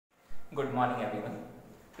Good morning everyone.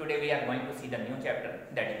 Today we are going to see the new chapter,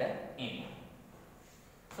 that is the amine.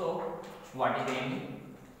 So what is amine?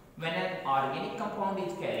 When an organic compound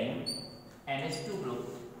is carrying NH2 group,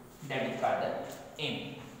 that is called the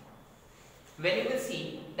amine. When you will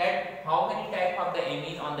see that how many types of the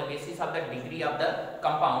amine on the basis of the degree of the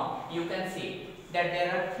compound, you can see that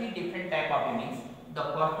there are three different type of amines. The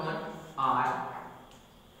first one are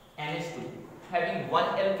NH2 having one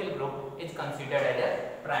alkyl group is considered as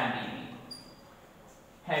a primary amine.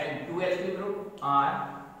 Having two alkyl group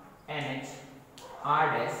R, NH, R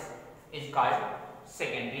dash is called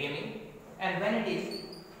secondary amine, and when it is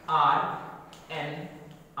R, N,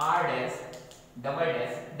 R dash, double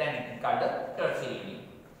dash, then it is called the tertiary amine.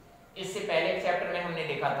 इससे पहले chapter में हमने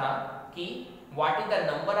देखा था कि what is the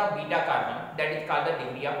number of beta carbon, that is called the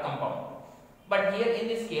degree of compound. But here in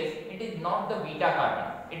this case it is not the beta carbon,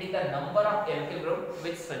 it is the number of alkyl group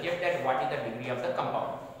which suggests that what is the degree of the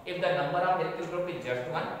compound. If the number of alkyl group is just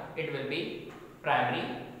one, it will be primary,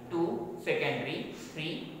 2 secondary,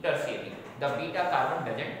 3 tertiary. The beta carbon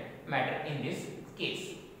doesn't matter in this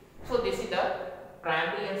case. So this is the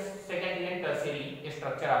primary and secondary and tertiary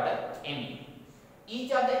structure of the amine.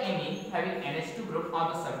 Each of the amine having NH2 group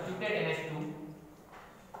or the substituted NH2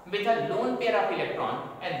 with a lone pair of electron,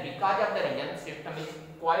 and because of the reason system is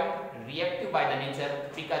quite reactive by the nature,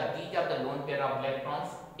 because these of the lone pair of electrons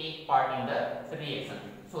take part in the reaction.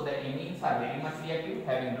 So the amines are very much reactive,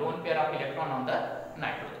 having lone pair of electron on the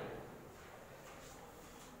nitrogen.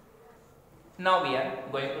 Now we are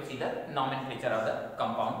going to see the nomenclature of the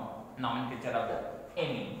compound, nomenclature of the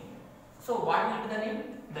amine. So what will be the name?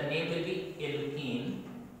 The name will be alkene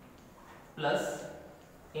plus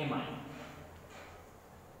amine.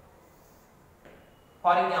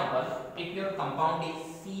 For example, if your compound is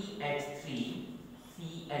CH3,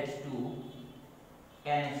 CH2,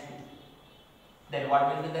 NH2, then what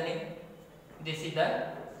will be the name? This is the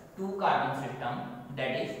two carbon system,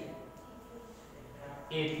 that is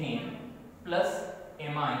ethane plus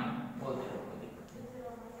amine,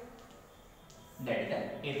 that is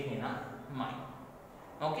the ethanamine.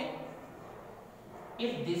 Okay.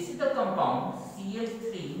 If this is the compound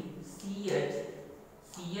CH3, CH,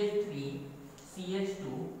 CH3, CH2,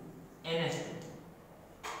 NH2,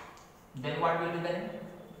 then what will be the name?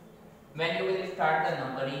 When you will start the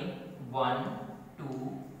numbering 1, 2,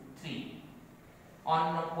 3.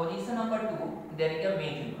 On position number 2, there is a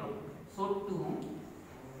methyl group. So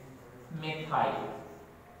 2 methyl.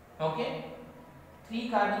 Okay. 3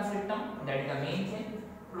 carbon system, that is the main chain,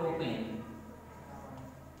 propane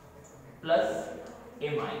plus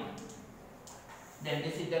amine. Then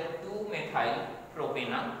this is the 2 methyl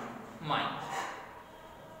propanamine.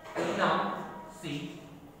 Now see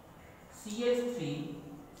CH3,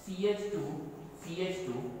 CH2, CH2,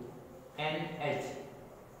 NH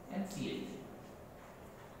and CH.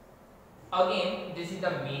 Again this is the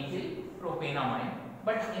methyl propanamine,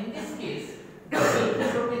 but in this case the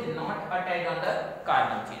methyl group is not attached on the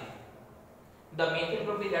carbon chain. The methyl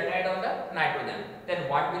group is attached on the nitrogen. Then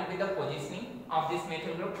what will be the positioning of this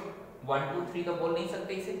methyl group? 1, 2, 3 तो बोल नहीं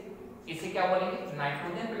सकते इसे क्या बोलेंगे?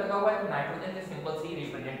 Nitrogen पे लगा हुआ है, नाइट्रोजन के सिंबल से ही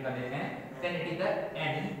रिप्रेजेंट कर देते हैं. Then it is the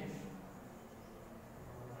N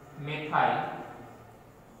methyl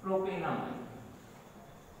propanamine.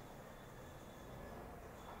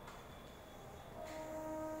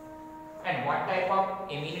 And what type of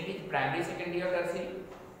amine it is? Primary, secondary or tertiary?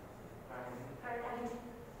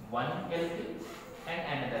 One alkyl and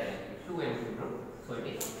another alkyl, two alkyl group, so it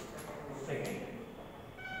is secondary.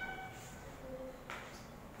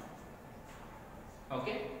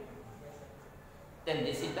 Okay. Then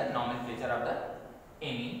this is the nomenclature of the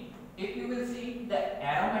amine. If you will see the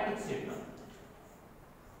aromatic system,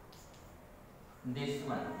 this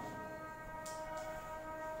one,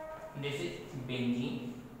 this is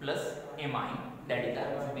benzene plus amine, that is the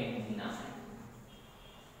benzenamine.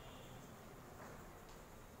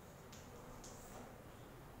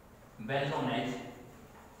 Well known as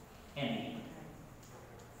amine.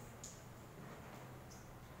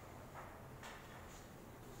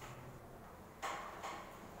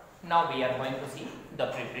 Now we are going to see the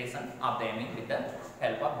preparation of the amine with the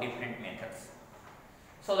help of different methods.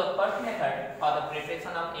 So the first method for the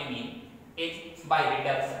preparation of amine is by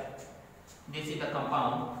reduction. This is the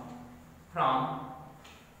compound from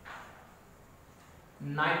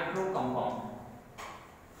nitro compound.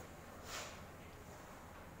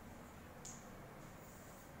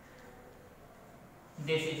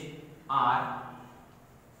 This is RNO2,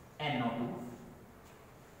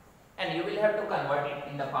 and you will have to convert it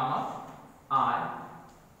in the form of RNH2.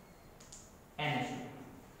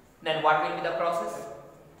 Then what will be the process?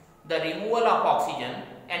 The removal of oxygen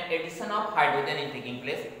and addition of hydrogen is taking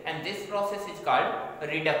place, and this process is called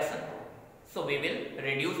reduction. So we will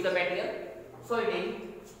reduce the material. So it is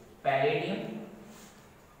palladium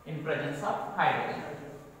in presence of hydrogen,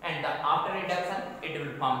 and after reduction it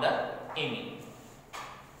will form the amine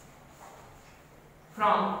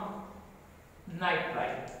from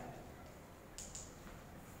nitride.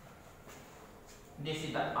 This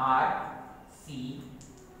is the RCN,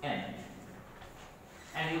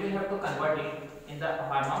 and you will have to convert it in the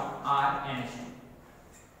form of RNH2.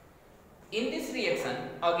 In this reaction,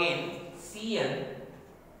 again Cn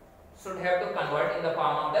should have to convert in the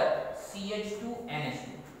form of the CH2NH2.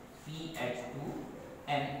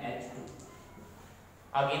 CH2NH2.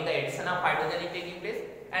 Again the addition of hydrogen is taking place,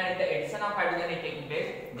 and if the addition of hydrogen is taking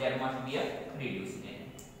place, there must be a reducing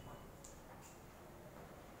agent.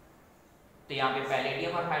 तो यहाँ पे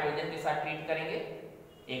palladium और hydrogen के साथ treat करेंगे,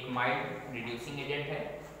 एक mild reducing agent है,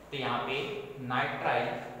 तो यहाँ पे नाइट्राइल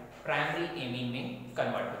प्राइमरी एमीन में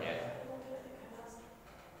कन्वर्ट हो जाएगा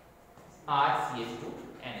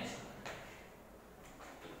RCH2NH2.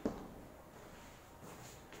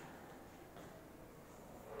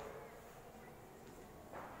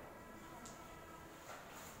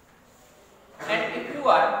 And if you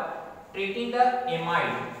are treating the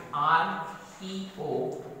amide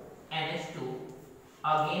RCONH2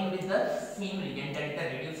 again with the same reagent, that is the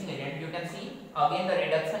reducing agent, you can see again the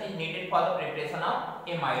reduction is needed for the preparation of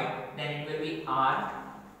amide, then it will be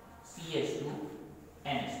RCH2NH2,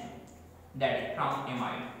 that is from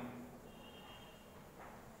amide.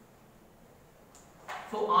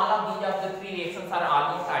 So all of these of the three reactions are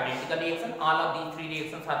almost identical reaction. All of these three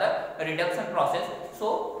reactions are the reduction process. So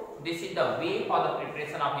this is the way for the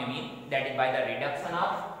preparation of amine, that is by the reduction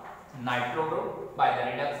of nitro group, by the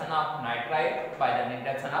reduction of nitride, by the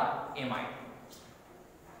reduction of amide.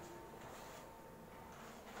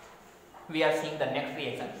 We are seeing the next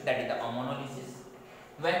reaction, that is the ammonolysis.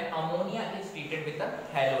 When ammonia is treated with the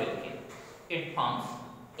haloalkane, it forms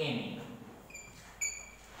amine,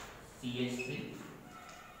 CH3,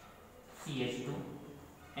 CH2,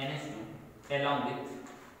 NH2 along with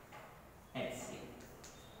HCl.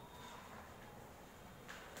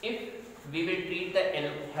 If we will treat the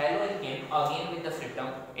haloalkane again with the system,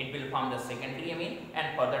 it will form the secondary amine,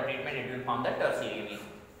 and further treatment it will form the tertiary amine.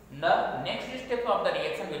 The next step of the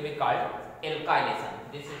reaction will be called alkylation.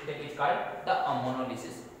 This step is called the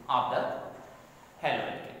ammonolysis of the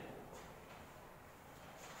haloalkane.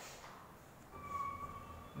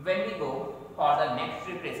 When we go for the next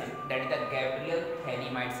preparation, that is the Gabriel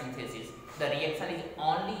thalamide synthesis, the reaction is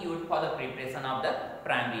only used for the preparation of the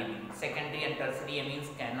primary amine. Secondary and tertiary amines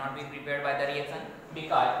cannot be prepared by the reaction,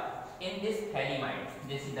 because in this thalamide,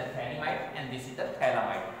 this is the thalamide and this is the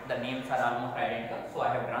thalamide. The names are almost identical, so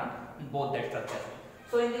I have drawn both the structures.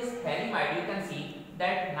 So in this thalamide, you can see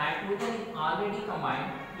that nitrogen is already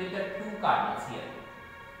combined with the two carbons here,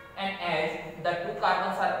 and as the two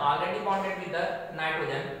carbons are already bonded with the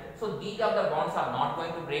nitrogen, so these of the bonds are not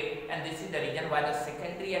going to break, and this is the reason why the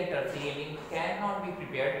secondary and tertiary amine cannot be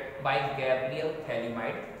prepared by Gabriel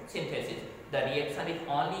thalamide synthesis. The reaction is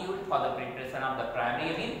only used for the preparation of the primary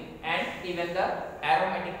amine, and even the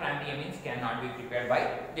aromatic primary amines cannot be prepared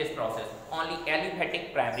by this process. Only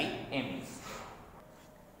aliphatic primary amines.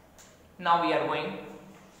 Now we are going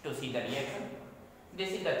to see the reaction.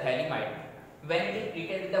 This is the thalamide. When it is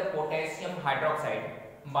treated with the potassium hydroxide,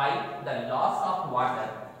 by the loss of water,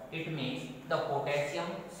 it makes the potassium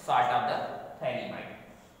salt of the thalamide.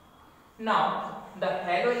 Now the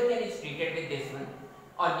haloalkane is treated with this one,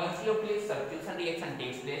 a nucleophilic substitution reaction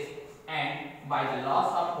takes place, and by the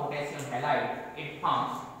loss of potassium halide, it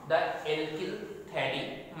forms the alkyl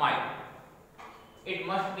thalamide. It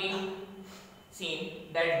must be seen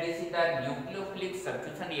that this is the nucleophilic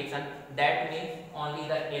substitution reaction. That means only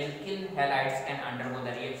the alkyl halides can undergo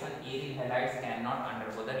the reaction, aryl halides cannot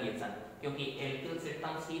undergo the reaction, क्योंकि alkyl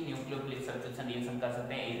systems ही nucleophilic substitution reaction कर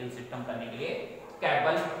सकते हैं, aryl system करने के लिए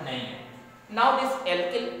capable नहीं है. Now this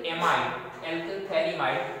alkyl amide, alkyl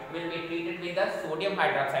thalamide will be treated with the sodium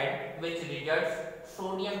hydroxide, which results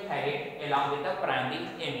sodium thalate along with the primary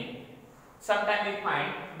amine. Sometimes we find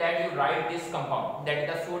that you write this compound, that is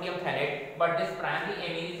the sodium thalate, but this primary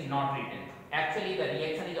amine is not written. Actually the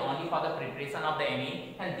reaction is only for the preparation of the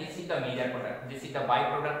amine, and this is the major product, this is the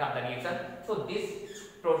byproduct of the reaction. So this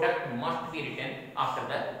product must be written after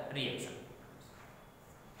the reaction.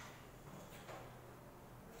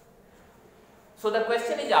 So the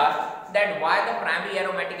question is asked that why the primary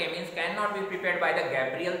aromatic amines cannot be prepared by the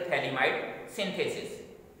Gabriel thalamide synthesis.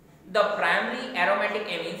 The primary aromatic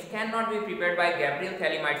amines cannot be prepared by Gabriel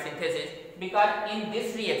thalamide synthesis because in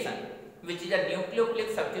this reaction which is a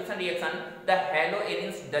nucleophilic substitution reaction, the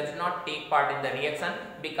haloarenes does not take part in the reaction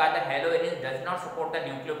because the haloarenes does not support the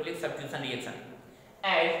nucleophilic substitution reaction.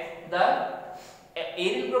 As the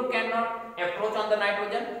aryl group cannot approach on the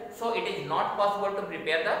nitrogen, so it is not possible to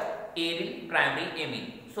prepare the aryl primary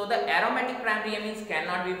amine. So the aromatic primary amines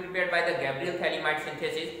cannot be prepared by the Gabriel thalamide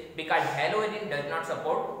synthesis because haloarene does not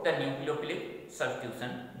support the nucleophilic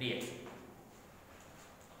substitution reaction.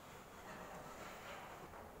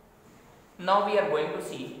 Now we are going to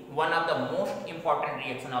see one of the most important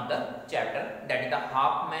reaction of the chapter, that is the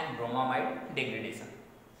Hofmann-Bromamide degradation.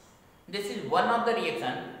 This is one of the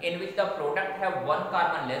reaction in which the product have one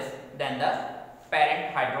carbon less than the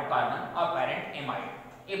parent hydrocarbon or parent amide.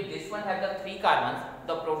 If this one has the 3 carbons,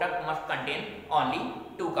 the product must contain only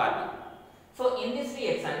 2 carbons. So in this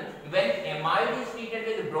reaction, when amide is treated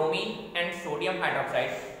with bromine and sodium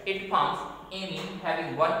hydroxide, it forms amine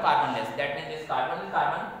having 1 carbon less. That means this carbon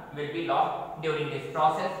will be lost during this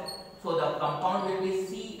process. So the compound will be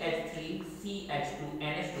CH3, CH2,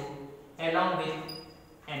 NH2 along with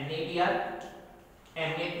NaBr,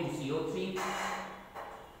 Na2CO3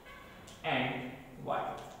 and Y.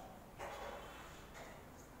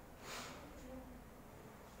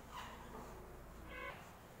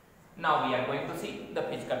 Now we are going to see the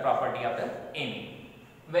physical property of the amine.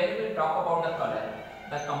 When we will talk about the color,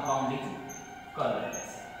 the compound is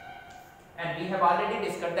colorless. And we have already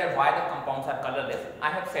discussed that why the compounds are colorless. I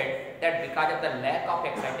have said that because of the lack of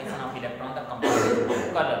excitation of electron, the compound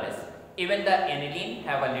is colorless. Even the aniline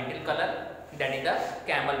have a little color, that is the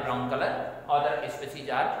camel brown color. Other species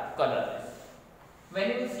are colorless. When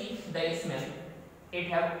you see the smell, it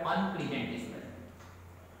have unpleasant smell.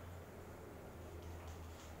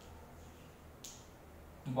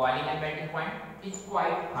 Boiling and melting point is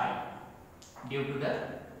quite high due to the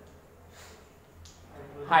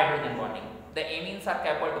hydrogen bonding. The amines are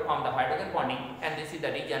capable to form the hydrogen bonding, and this is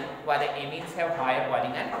the reason why the amines have higher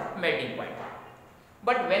boiling and melting point.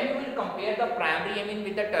 But when you will compare the primary amine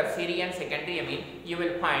with the tertiary and secondary amine, you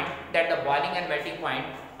will find that the boiling and melting point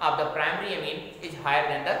of the primary amine is higher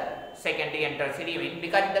than the secondary and tertiary amine,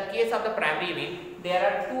 because in the case of the primary amine there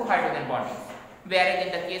are 2 hydrogen bondings, whereas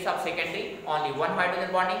in the case of secondary only 1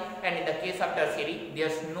 hydrogen bonding, and in the case of tertiary there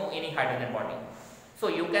is no any hydrogen bonding. So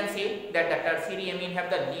you can say that the tertiary amine have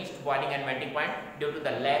the least boiling and melting point due to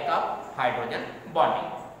the lack of hydrogen bonding.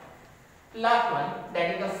 Last one,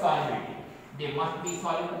 that is the solubility. They must be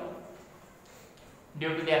soluble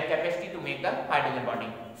due to their capacity to make the hydrogen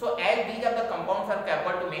bonding. So as these of the compounds are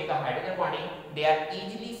capable to make the hydrogen bonding, they are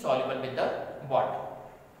easily soluble with the water.